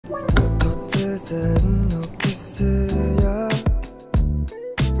突然のキスや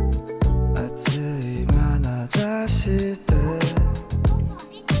熱い眼差しで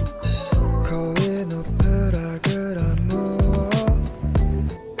恋のプログラムを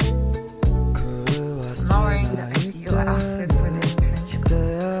狂わせないでね。出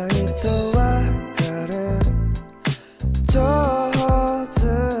会いと別れ上手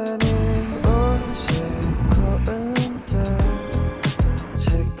に落ち込んで時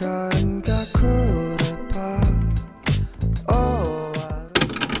間が来れば終わる。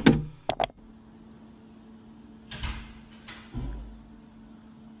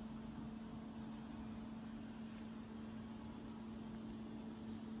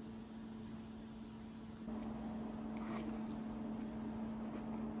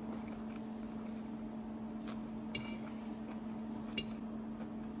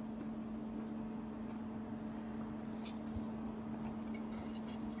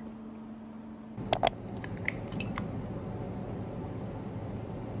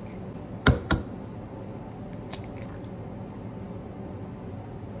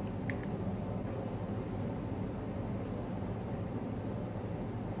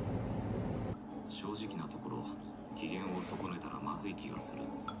正直なところ機嫌を損ねたらまずい気がする。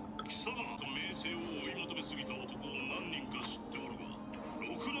貴様と名声を追い求めすぎた男を何人か知っておるが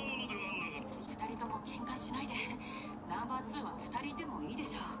ろくなものではなかった。二人とも喧嘩しないで。ナンバー2は二人いてもいいで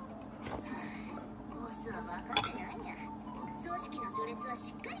しょう。ボスは分かってないんや。組織の序列は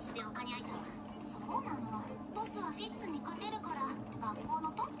しっかりしておかにゃいと。そうなの。ボスはフィッツに勝てるから学校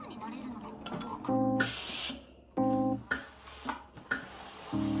のトップになれるの。僕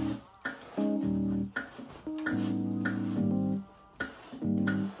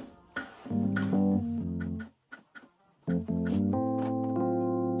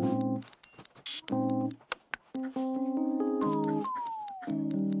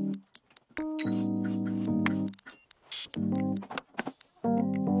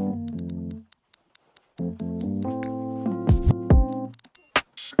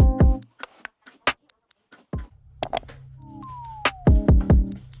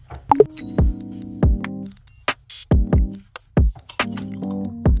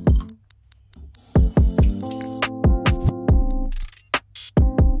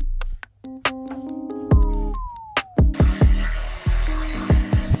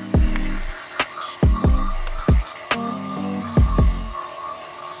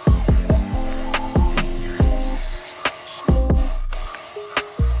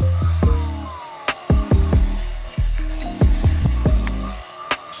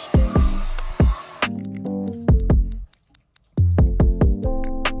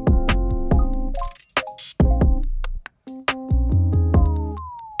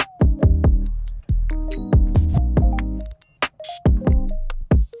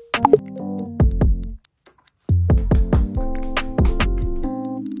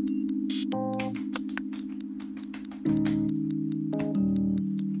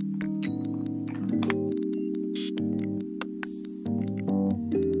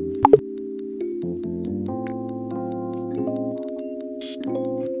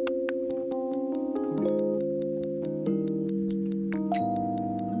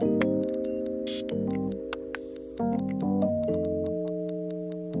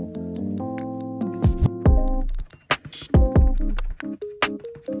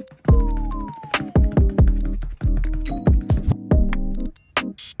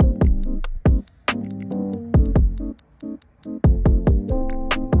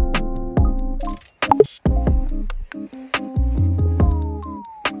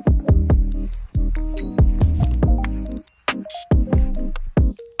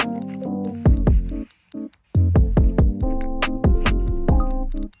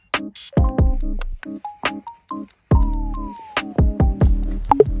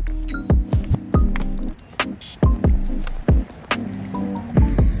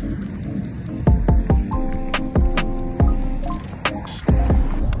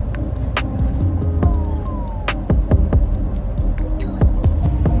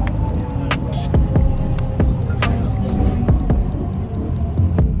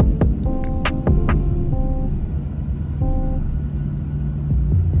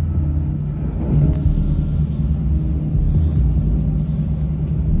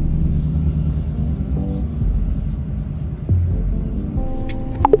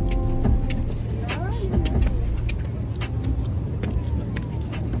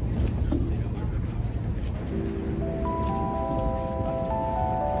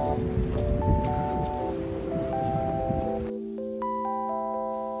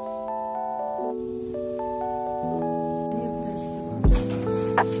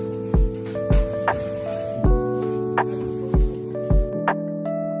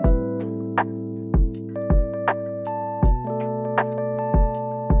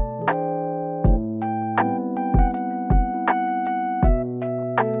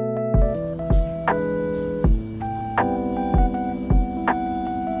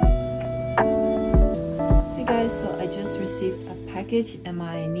package and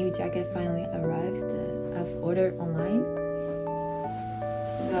my new jacket finally arrived. I've ordered online.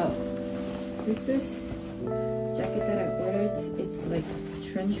 So this is the jacket that I ordered. It's like a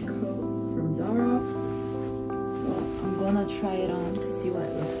trench coat from Zara. So I'm gonna try it on to see what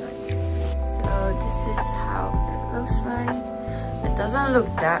it looks like. So this is how it looks like. It doesn't look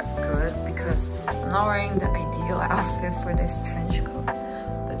that good because I'm not wearing the ideal outfit for this trench coat,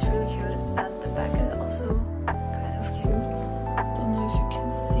 but it's really cute. And the back is also